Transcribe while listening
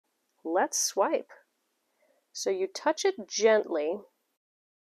let's swipe. So you touch it gently.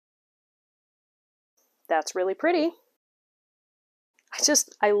 That's really pretty.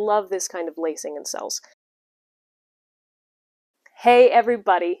 I love this kind of lacing in cells. Hey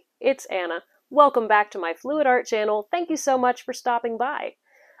everybody, it's Anna. Welcome back to my Fluid Art channel. Thank you so much for stopping by.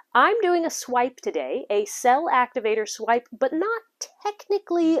 I'm doing a swipe today, a cell activator swipe, but not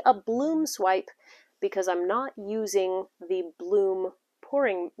technically a bloom swipe because I'm not using the bloom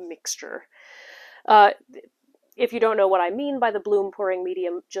pouring mixture. If you don't know what I mean by the bloom pouring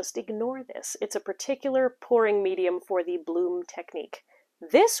medium, just ignore this. It's a particular pouring medium for the bloom technique.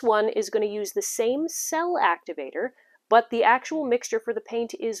 This one is going to use the same cell activator, but the actual mixture for the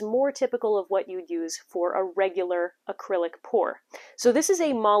paint is more typical of what you'd use for a regular acrylic pour. So this is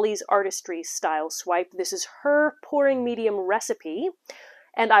a Molly's Artistry style swipe. This is her pouring medium recipe,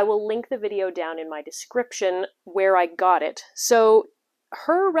 and I will link the video down in my description where I got it. So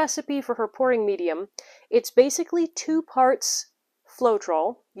her recipe for her pouring medium, it's basically 2 parts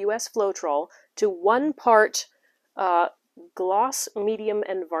Floetrol, US Floetrol, to 1 part gloss, medium,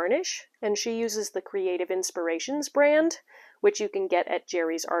 and varnish, and she uses the Creative Inspirations brand, which you can get at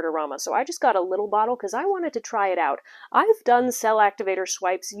Jerry's Artorama. So I just got a little bottle because I wanted to try it out. I've done cell activator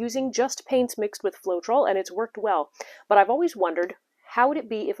swipes using just paints mixed with Floetrol, and it's worked well, but I've always wondered, how would it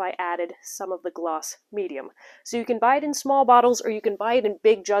be if I added some of the gloss medium? So you can buy it in small bottles or you can buy it in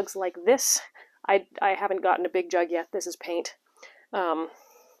big jugs like this. I haven't gotten a big jug yet. This is paint.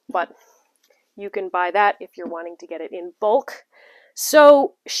 But you can buy that if you're wanting to get it in bulk.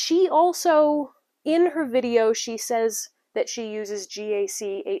 So she also, in her video, she says that she uses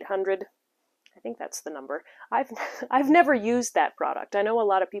GAC 800. I think that's the number. I've never used that product. I know a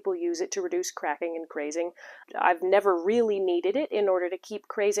lot of people use it to reduce cracking and crazing. I've never really needed it in order to keep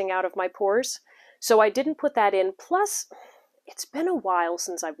crazing out of my pores, so I didn't put that in. Plus, it's been a while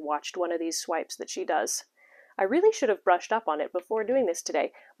since I've watched one of these swipes that she does. I really should have brushed up on it before doing this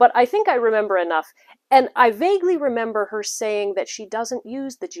today, but I think I remember enough, and I vaguely remember her saying that she doesn't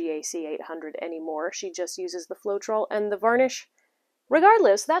use the GAC 800 anymore. She just uses the Floetrol and the varnish.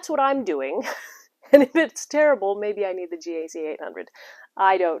 Regardless, that's what I'm doing. And if it's terrible, maybe I need the GAC 800.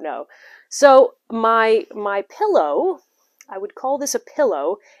 I don't know. So my pillow, I would call this a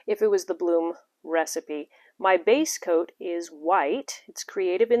pillow if it was the bloom recipe. My base coat is white. It's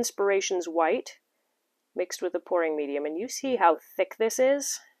Creative Inspirations white mixed with a pouring medium. And you see how thick this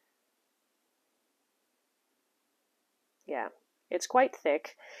is? Yeah, it's quite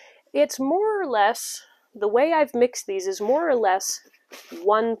thick. It's more or less, the way I've mixed these is more or less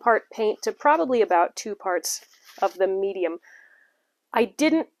 1 part paint to probably about 2 parts of the medium. I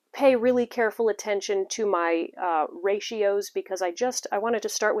didn't pay really careful attention to my ratios because I wanted to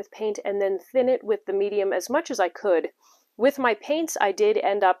start with paint and then thin it with the medium as much as I could. With my paints, I did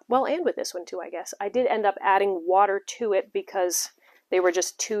end up, well, and with this one too, I guess, I did end up adding water to it because they were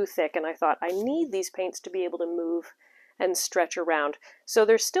just too thick, and I thought I need these paints to be able to move and stretch around. So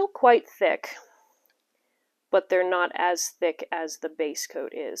they're still quite thick, but they're not as thick as the base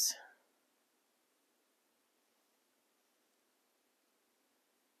coat is.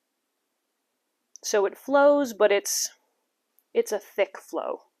 So it flows, but it's a thick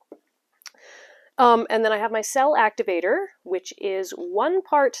flow. And then I have my cell activator, which is 1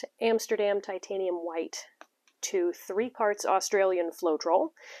 part Amsterdam Titanium White to 3 parts Australian Floetrol.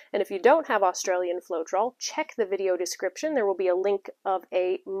 And if you don't have Australian Floetrol, check the video description. There will be a link of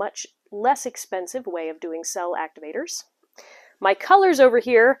a much less expensive way of doing cell activators. My colors over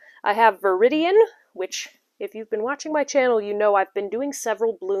here, I have Viridian, which if you've been watching my channel, you know I've been doing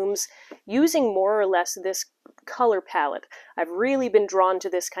several blooms using more or less this color palette. I've really been drawn to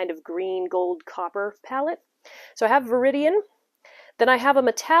this kind of green, gold, copper palette. So I have Viridian. Then I have a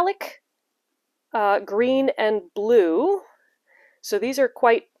metallic green and blue. So these are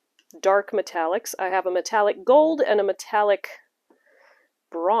quite dark metallics. I have a metallic gold and a metallic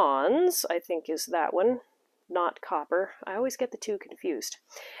bronze, I think is that one. Not copper. I always get the two confused.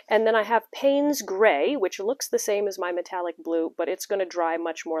 And then I have Payne's gray, which looks the same as my metallic blue, but it's going to dry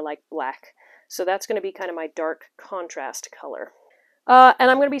much more like black. So that's going to be kind of my dark contrast color. And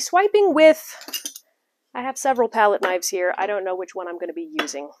I'm going to be swiping with, I have several palette knives here. I don't know which one I'm going to be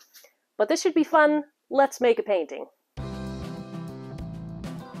using. But this should be fun. Let's make a painting.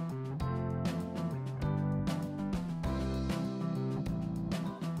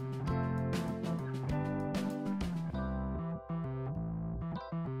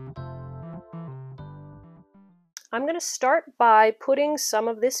 I'm going to start by putting some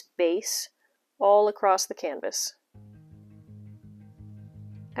of this base all across the canvas.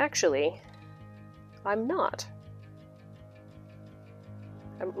 Actually, I'm not.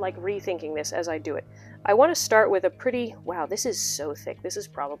 I'm like rethinking this as I do it. I want to start with a pretty, wow, this is so thick. This is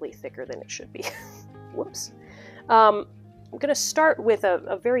probably thicker than it should be. Whoops. I'm going to start with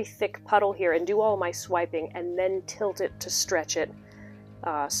a very thick puddle here and do all my swiping and then tilt it to stretch it.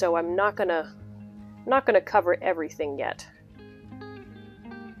 So I'm not gonna cover everything yet.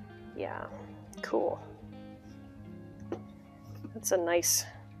 Yeah, cool. That's a nice,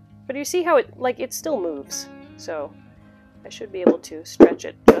 but you see how it still moves. So I should be able to stretch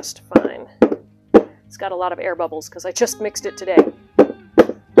it just fine. It's got a lot of air bubbles because I just mixed it today.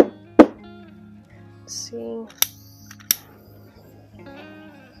 Let's see.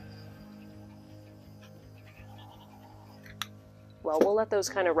 Well, we'll let those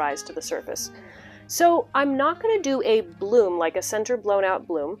kind of rise to the surface. So I'm not going to do a bloom, like a center blown out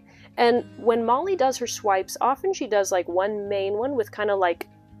bloom. And when Molly does her swipes, often she does like one main one with kind of like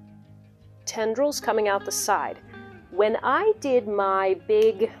tendrils coming out the side. When I did my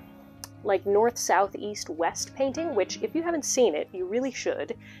big like north, south, east, west painting, which if you haven't seen it, you really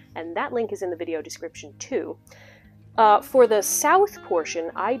should, and that link is in the video description too. For the south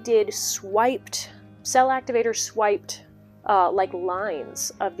portion, I did swiped, cell activator swiped like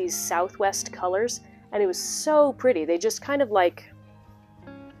lines of these southwest colors, and it was so pretty. They just kind of like,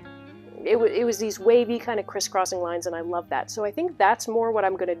 it was these wavy kind of crisscrossing lines, and I love that. So I think that's more what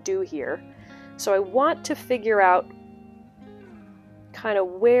I'm going to do here. So I want to figure out kind of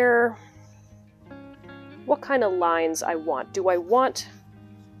what kind of lines I want. Do I want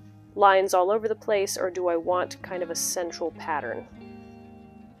lines all over the place, or do I want kind of a central pattern?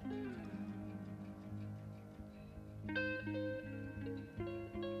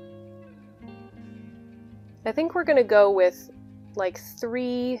 I think we're going to go with like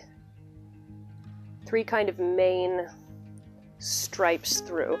three kind of main stripes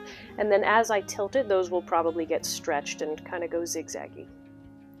through, and then as I tilt it, those will probably get stretched and kind of go zigzaggy.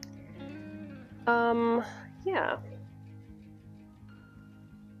 Yeah.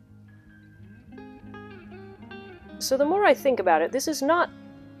 So the more I think about it, this is not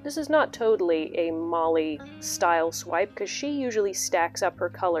totally a Molly style swipe, because she usually stacks up her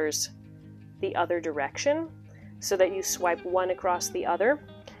colors the other direction so that you swipe one across the other.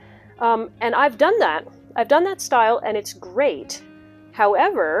 And I've done that. I've done that style, and it's great.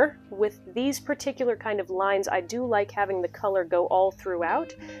 However, with these particular kind of lines, I do like having the color go all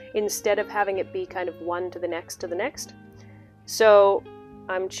throughout instead of having it be kind of one to the next to the next. So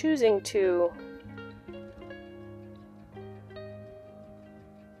I'm choosing to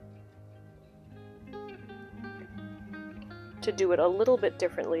do it a little bit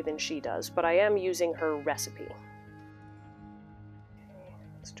differently than she does, but I am using her recipe.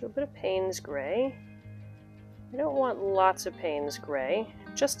 Let's do a bit of Payne's gray. I don't want lots of Payne's gray,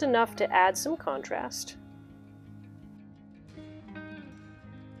 just enough to add some contrast.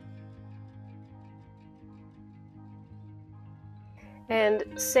 And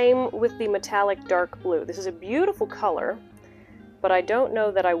same with the metallic dark blue. This is a beautiful color, but I don't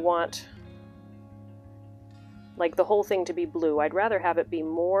know that I want like the whole thing to be blue. I'd rather have it be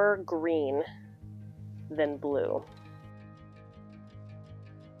more green than blue.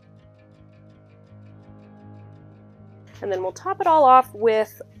 And then we'll top it all off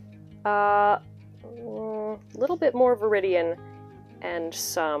with a little bit more Viridian and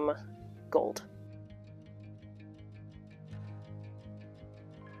some gold.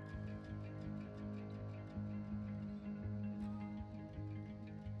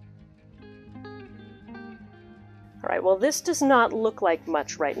 Alright, well this does not look like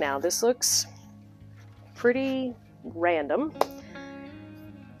much right now. This looks pretty random.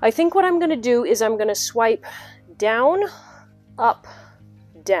 I think what I'm going to do is I'm going to swipe down, up,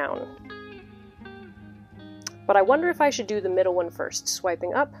 down. But I wonder if I should do the middle one first,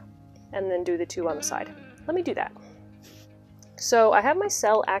 swiping up, and then do the two on the side. Let me do that. So I have my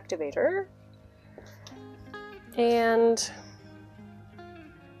cell activator, and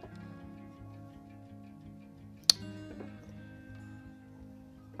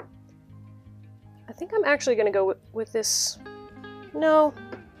I think I'm actually going to go with this. No,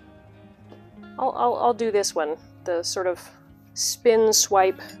 I'll do this one, the sort of spin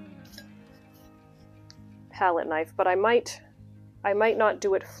swipe palette knife, but I might not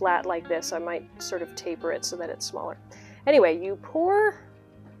do it flat like this. I might sort of taper it so that it's smaller. Anyway, you pour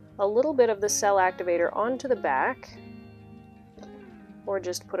a little bit of the cell activator onto the back, or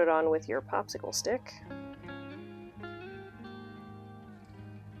just put it on with your popsicle stick.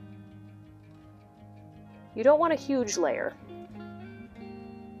 You don't want a huge layer,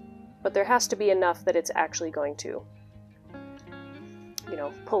 but there has to be enough that it's actually going to, you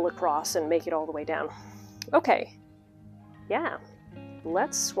know, pull across and make it all the way down. Okay, yeah,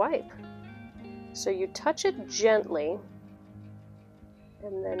 let's swipe. So you touch it gently,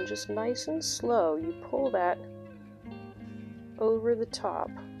 and then just nice and slow, you pull that over the top.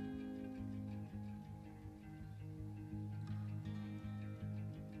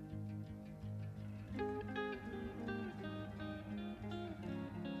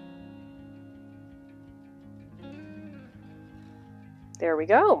 There we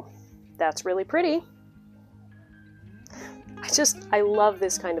go. That's really pretty. I love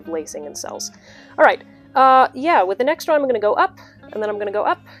this kind of lacing in cells. All right, yeah, with the next one I'm going to go up, and then I'm going to go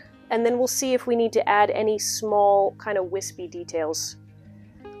up, and then we'll see if we need to add any small kind of wispy details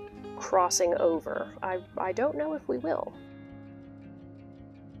crossing over. I don't know if we will.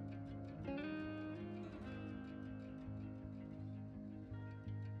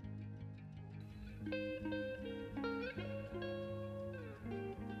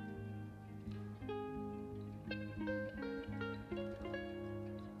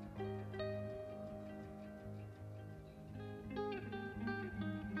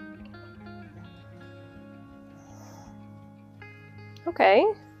 Okay.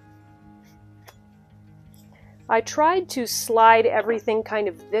 I tried to slide everything kind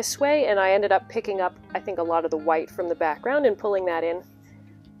of this way, and I ended up picking up, I think, a lot of the white from the background and pulling that in.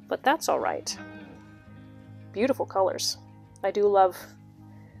 But that's all right. Beautiful colors. I do love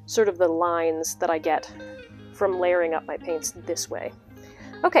sort of the lines that I get from layering up my paints this way.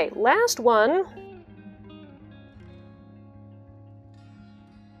 Okay, last one.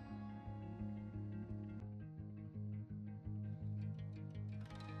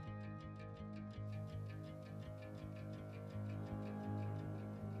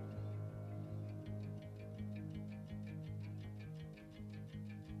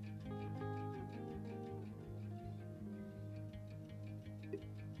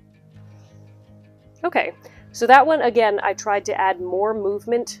 Okay, so that one, again, I tried to add more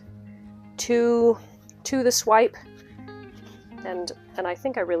movement to the swipe, and I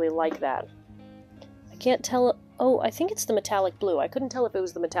think I really like that. I can't tell, oh, I think it's the metallic blue. I couldn't tell if it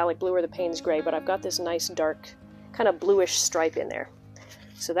was the metallic blue or the Payne's gray, but I've got this nice dark kind of bluish stripe in there.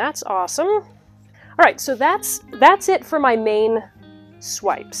 So that's awesome. All right, so that's it for my main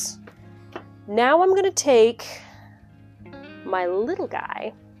swipes. Now I'm going to take my little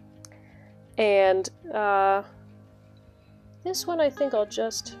guy, and this one I think I'll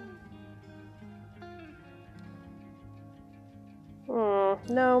just...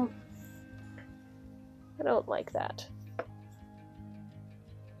 no, I don't like that.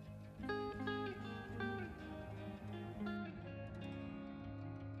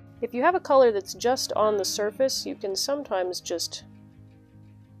 If you have a color that's just on the surface, you can sometimes just,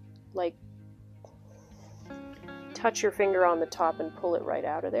 like, touch your finger on the top and pull it right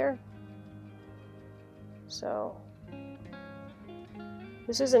out of there. So,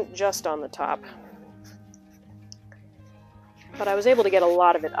 this isn't just on the top, but I was able to get a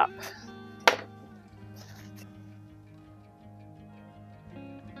lot of it up.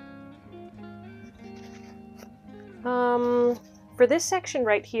 For this section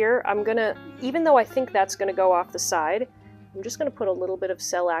right here, I'm gonna, even though I think that's gonna go off the side, I'm just gonna put a little bit of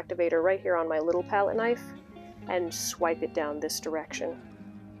cell activator right here on my little palette knife and swipe it down this direction.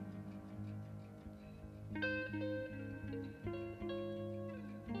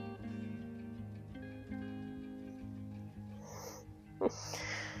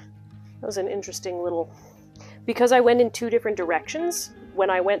 That was an interesting little... Because I went in two different directions, when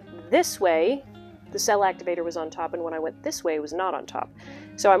I went this way, the cell activator was on top, and when I went this way, it was not on top.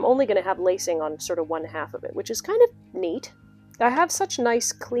 So I'm only going to have lacing on sort of one half of it, which is kind of neat. I have such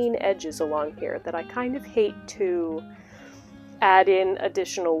nice clean edges along here that I kind of hate to add in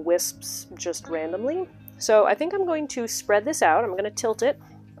additional wisps just randomly. So I think I'm going to spread this out. I'm going to tilt it.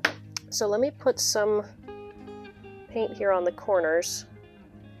 So let me put some paint here on the corners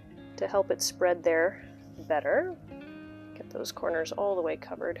to help it spread there better. Get those corners all the way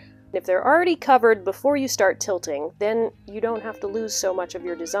covered. If they're already covered before you start tilting, then you don't have to lose so much of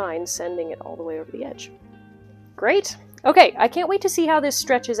your design sending it all the way over the edge. Great! Okay, I can't wait to see how this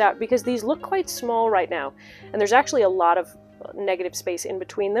stretches out because these look quite small right now, and there's actually a lot of negative space in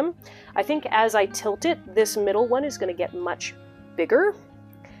between them. I think as I tilt it, this middle one is going to get much bigger,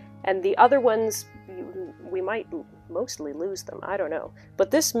 and the other ones, we might mostly lose them, I don't know.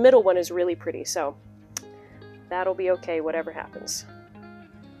 But this middle one is really pretty, so that'll be okay, whatever happens.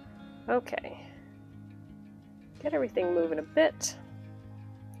 Okay. Get everything moving a bit.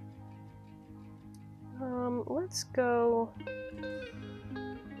 Let's go...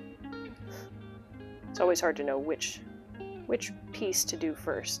 It's always hard to know which piece to do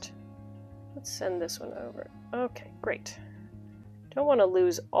first. Let's send this one over. Okay, great. Don't want to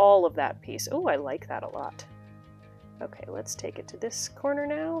lose all of that piece. Oh, I like that a lot. Okay, let's take it to this corner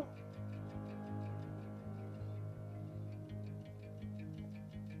now.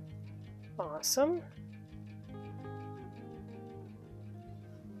 Awesome.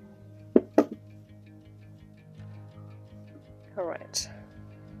 All right.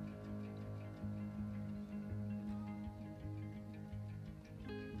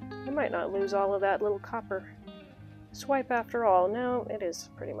 I might not lose all of that little copper swipe after all. No, it is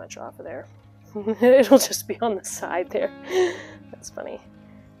pretty much off of there. It'll just be on the side there. That's funny.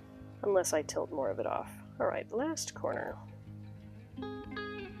 Unless I tilt more of it off. All right, last corner.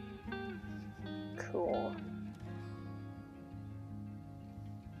 Cool.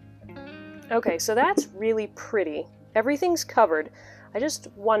 Okay, so that's really pretty. Everything's covered. I just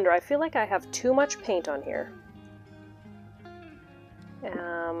wonder, I feel like I have too much paint on here.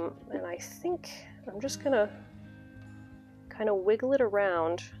 And I think I'm just gonna kind of wiggle it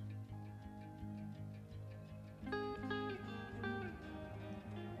around.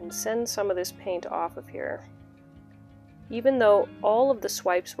 And send some of this paint off of here. Even though all of the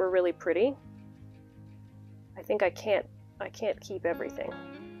swipes were really pretty, I think I can't keep everything.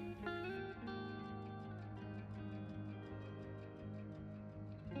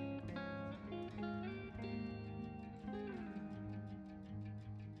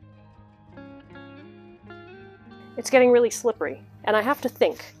 It's getting really slippery, and I have to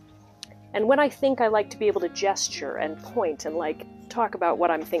think. And when I think, I like to be able to gesture and point and like talk about what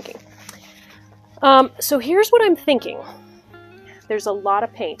I'm thinking. So here's what I'm thinking. There's a lot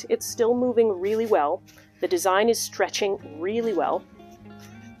of paint. It's still moving really well. The design is stretching really well.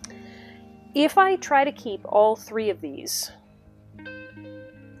 If I try to keep all three of these,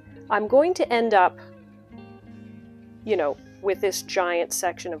 I'm going to end up, you know, with this giant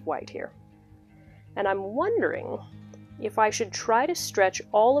section of white here. And I'm wondering if I should try to stretch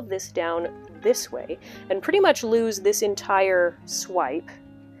all of this down this way and pretty much lose this entire swipe.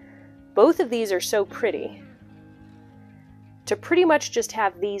 Both of these are so pretty. To pretty much just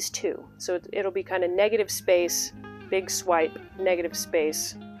have these two. So it'll be kind of negative space, big swipe, negative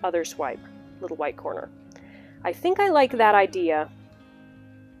space, other swipe, little white corner. I think I like that idea.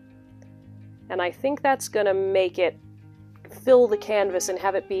 And I think that's going to make it fill the canvas and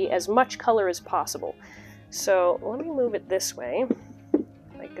have it be as much color as possible. So let me move it this way.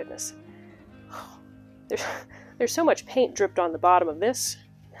 My goodness. There's so much paint dripped on the bottom of this.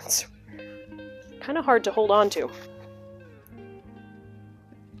 It's kind of hard to hold on to.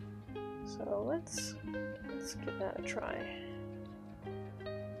 So let's give that a try.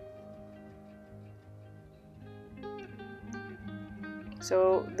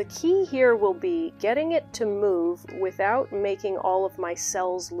 So the key here will be getting it to move without making all of my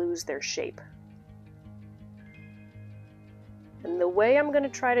cells lose their shape. And the way I'm going to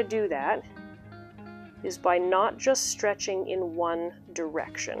try to do that is by not just stretching in one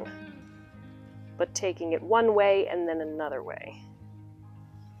direction, but taking it one way and then another way.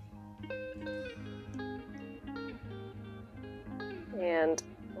 And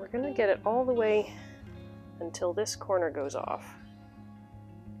we're going to get it all the way until this corner goes off.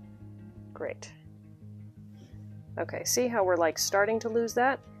 Great. Okay, see how we're like starting to lose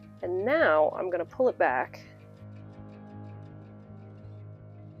that? And now I'm going to pull it back.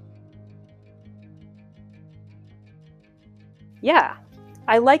 Yeah,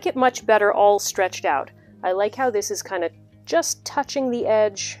 I like it much better all stretched out. I like how this is kind of just touching the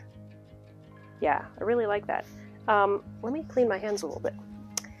edge. Yeah, I really like that. Let me clean my hands a little bit.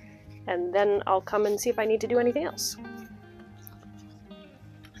 And then I'll come and see if I need to do anything else.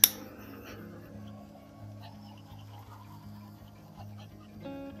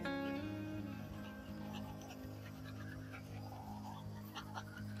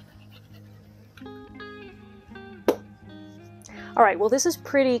 All right, well, this is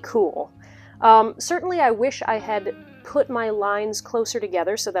pretty cool. Certainly I wish I had put my lines closer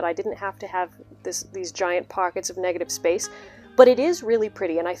together so that I didn't have to have these giant pockets of negative space, but it is really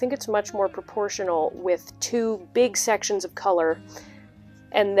pretty, and I think it's much more proportional with two big sections of color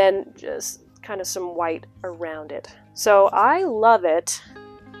and then just kind of some white around it. So I love it.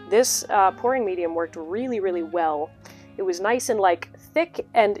 This pouring medium worked really, really well. It was nice and like thick,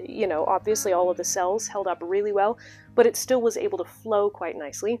 and you know, obviously all of the cells held up really well, but it still was able to flow quite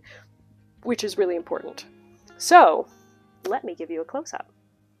nicely, which is really important. So let me give you a close-up.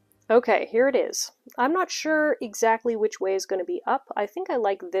 Okay, here it is. I'm not sure exactly which way is going to be up. I think I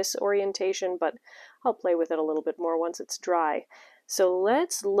like this orientation, but I'll play with it a little bit more once it's dry. So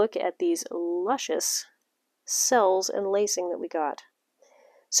let's look at these luscious cells and lacing that we got.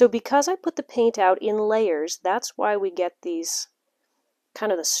 So because I put the paint out in layers, that's why we get these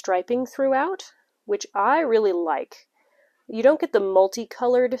kind of the striping throughout, which I really like. You don't get the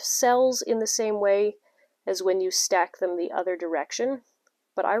multicolored cells in the same way as when you stack them the other direction,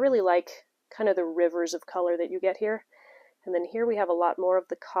 but I really like kind of the rivers of color that you get here. And then here we have a lot more of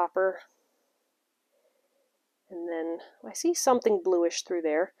the copper. And then I see something bluish through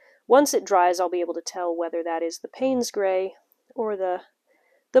there. Once it dries, I'll be able to tell whether that is the Payne's gray or the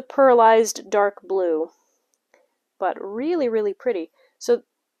pearlized dark blue. But really, really pretty. So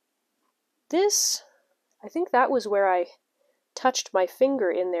this, I think that was where I touched my finger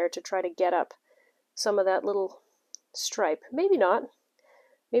in there to try to get up some of that little stripe. Maybe not.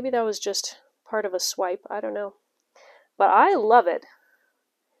 Maybe that was just part of a swipe. I don't know. But I love it.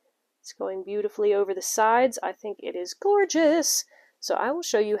 It's going beautifully over the sides. I think it is gorgeous. So I will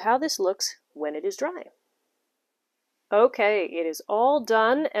show you how this looks when it is dry. Okay, it is all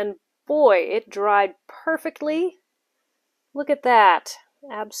done, and boy, it dried perfectly. Look at that.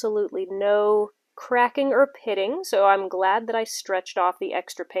 Absolutely no cracking or pitting, so I'm glad that I stretched off the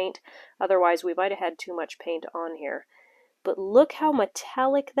extra paint. Otherwise, we might have had too much paint on here. But look how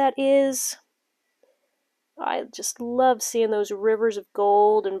metallic that is. I just love seeing those rivers of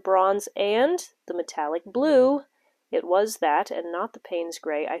gold and bronze and the metallic blue. It was that and not the Payne's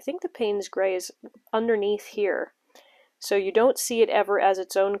gray. I think the Payne's gray is underneath here. So you don't see it ever as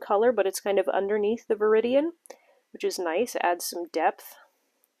its own color, but it's kind of underneath the Viridian, which is nice. Adds some depth.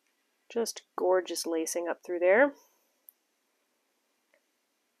 Just gorgeous lacing up through there.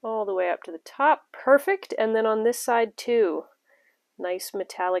 All the way up to the top. Perfect. And then on this side too. Nice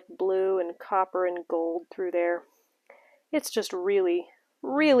metallic blue and copper and gold through there. It's just really,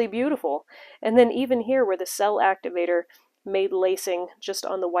 really beautiful. And then even here where the cell activator made lacing just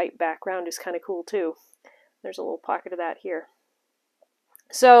on the white background is kind of cool too. There's a little pocket of that here.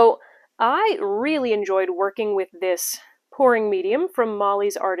 So I really enjoyed working with this pouring medium from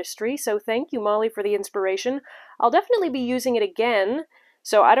Molly's Artistry. So thank you, Molly, for the inspiration. I'll definitely be using it again.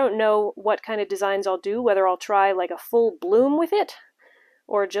 So I don't know what kind of designs I'll do, whether I'll try like a full bloom with it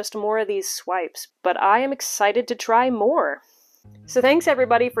or just more of these swipes, but I am excited to try more. So thanks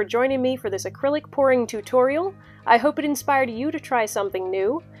everybody for joining me for this acrylic pouring tutorial. I hope it inspired you to try something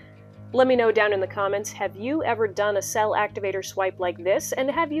new. Let me know down in the comments, have you ever done a cell activator swipe like this, and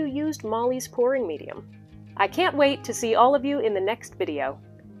have you used Molly's pouring medium? I can't wait to see all of you in the next video.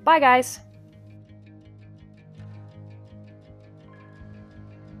 Bye guys!